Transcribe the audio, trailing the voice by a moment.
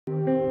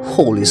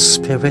Holy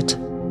Spirit,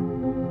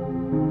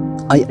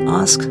 I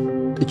ask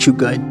that you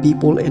guide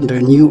people in their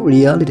new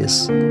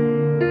realities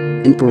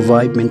and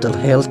provide mental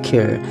health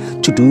care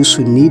to those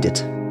who need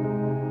it.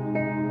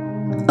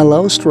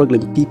 Allow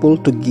struggling people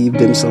to give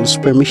themselves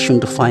permission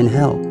to find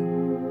help.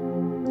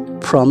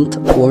 Prompt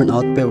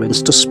worn-out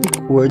parents to speak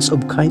words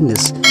of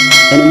kindness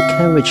and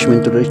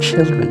encouragement to their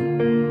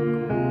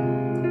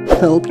children.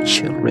 Help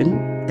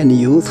children and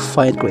youth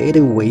find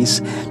creative ways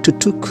to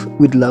talk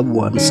with loved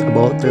ones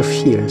about their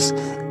fears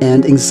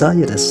and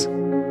anxieties.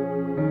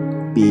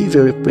 Be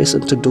very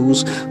present to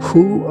those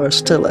who are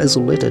still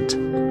isolated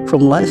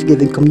from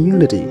life-giving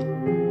community.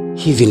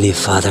 Heavenly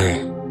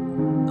Father,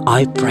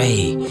 I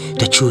pray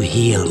that you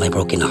heal my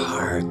broken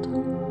heart.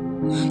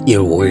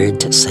 Your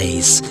word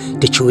says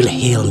that you will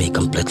heal me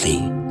completely,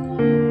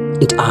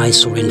 and I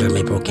surrender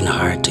my broken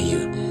heart to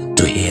you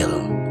to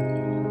heal.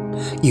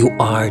 You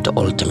are the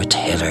ultimate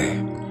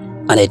healer,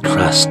 and I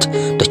trust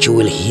that you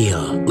will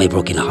heal my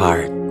broken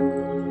heart.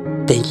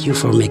 Thank you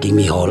for making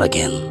me whole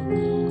again.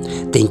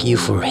 Thank you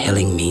for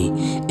healing me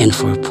and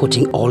for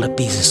putting all the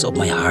pieces of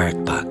my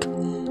heart back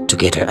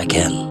together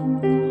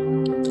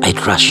again. I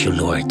trust you,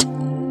 Lord,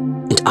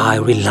 and I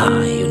rely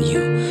on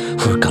you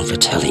for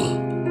complete healing.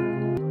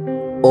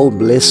 O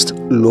blessed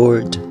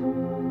Lord,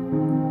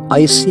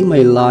 I see my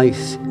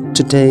life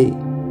today,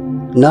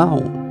 now.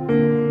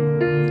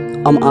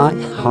 Am I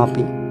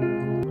happy?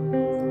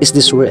 Is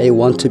this where I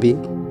want to be?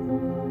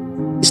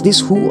 Is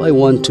this who I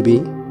want to be?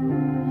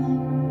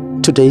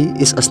 Today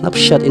is a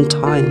snapshot in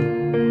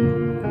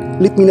time.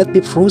 Let me not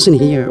be frozen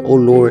here, O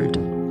Lord.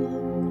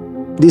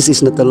 This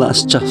is not the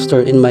last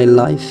chapter in my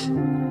life.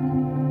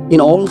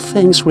 In all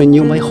things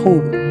renew my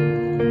hope.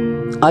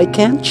 I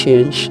can't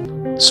change,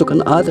 so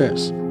can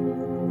others.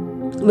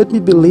 Let me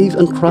believe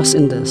and trust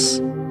in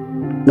this,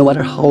 no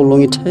matter how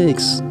long it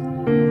takes.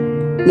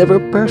 Never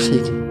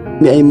perfect,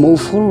 may I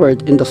move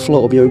forward in the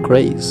flow of your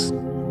grace.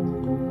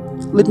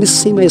 Let me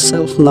see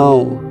myself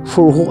now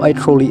for who I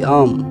truly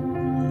am.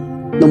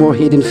 No more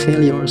hidden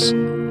failures,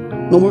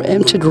 no more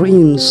empty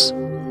dreams.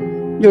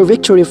 Your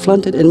victory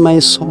planted in my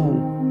soul.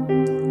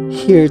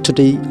 Here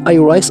today, I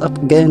rise up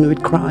again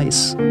with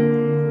Christ.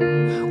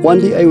 One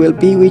day I will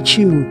be with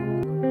you.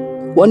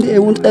 One day I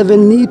won't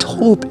even need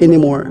hope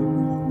anymore.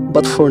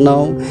 But for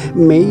now,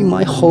 may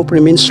my hope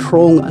remain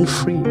strong and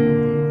free.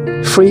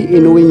 Free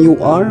in knowing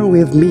you are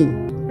with me.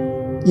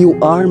 You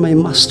are my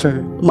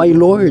Master, my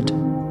Lord.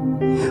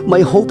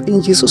 My hope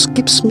in Jesus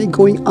keeps me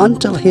going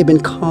until heaven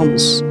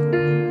comes.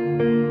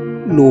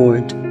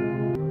 Lord,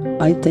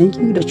 I thank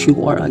you that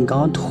you are a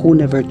God who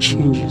never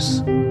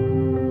changes.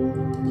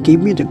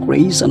 Give me the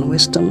grace and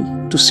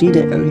wisdom to see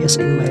the areas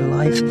in my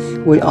life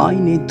where I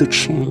need to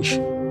change.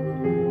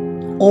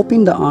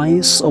 Open the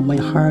eyes of my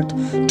heart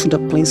to the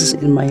places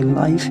in my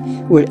life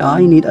where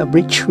I need a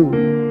breakthrough.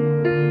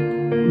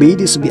 May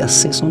this be a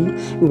season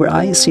where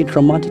I see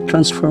dramatic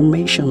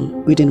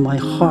transformation within my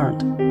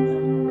heart.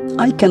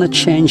 I cannot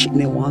change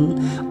anyone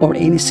or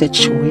any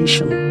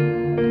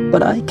situation,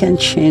 but I can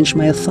change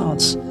my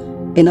thoughts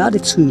and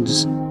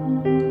attitudes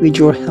with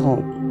your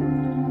help.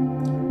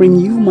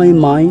 Renew my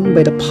mind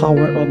by the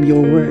power of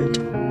your word.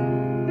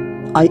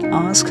 I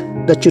ask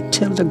that you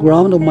till the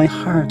ground of my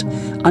heart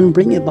and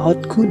bring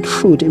about good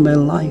fruit in my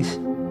life.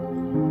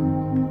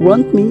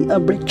 Grant me a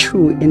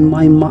breakthrough in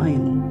my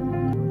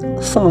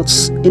mind,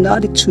 thoughts and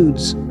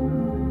attitudes.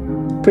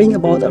 Bring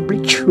about a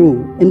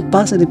breakthrough and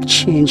positive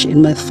change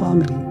in my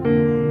family,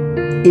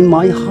 in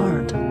my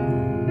heart,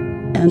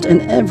 and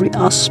in every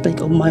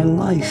aspect of my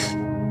life.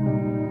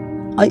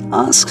 I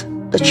ask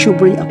that you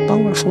bring a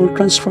powerful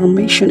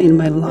transformation in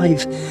my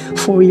life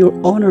for your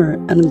honor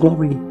and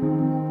glory.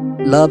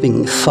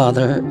 Loving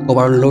Father of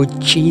our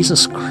Lord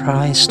Jesus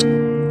Christ,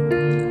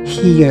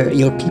 hear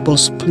your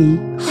people's plea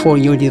for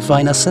your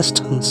divine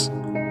assistance.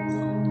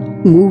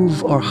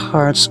 Move our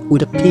hearts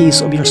with the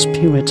peace of your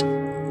Spirit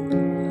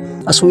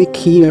as we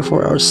care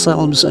for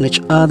ourselves and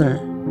each other.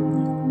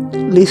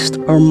 Lift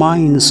our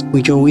minds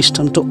with your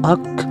wisdom to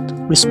act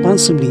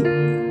responsibly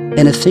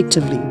and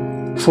effectively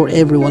for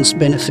everyone's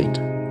benefit.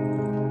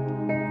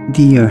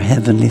 Dear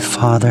Heavenly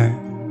Father,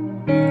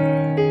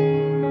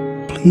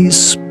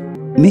 please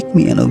make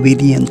me an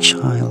obedient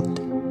child.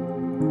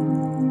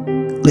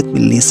 Let me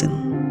listen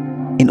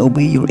and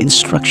obey your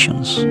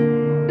instructions.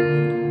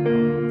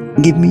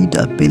 Give me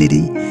the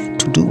ability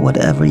to do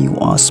whatever you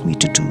ask me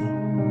to do.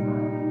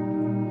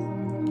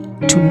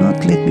 Do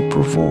not let me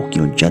provoke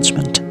your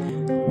judgment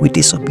with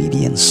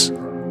disobedience.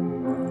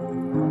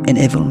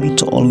 Enable me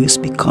to always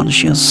be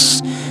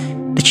conscious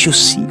that you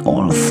see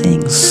all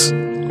things,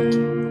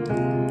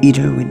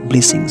 either with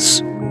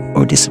blessings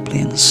or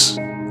disciplines.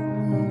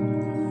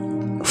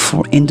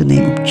 For in the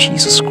name of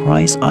Jesus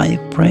Christ I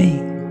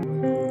pray.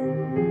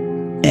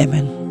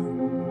 Amen.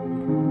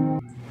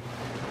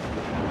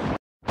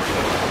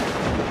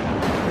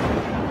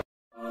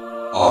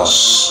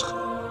 Ask,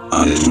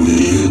 and it will be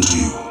given to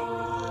you.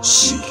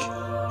 Seek,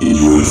 and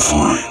you will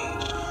find.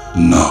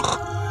 Knock,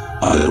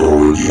 and the door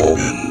will be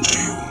opened to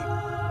you.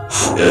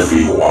 For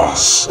every who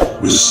asks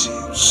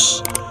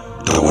receives,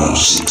 The one who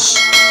seeks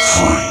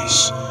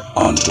finds,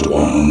 and to the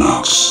one who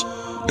knocks,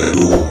 the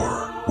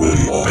door will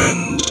be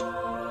opened.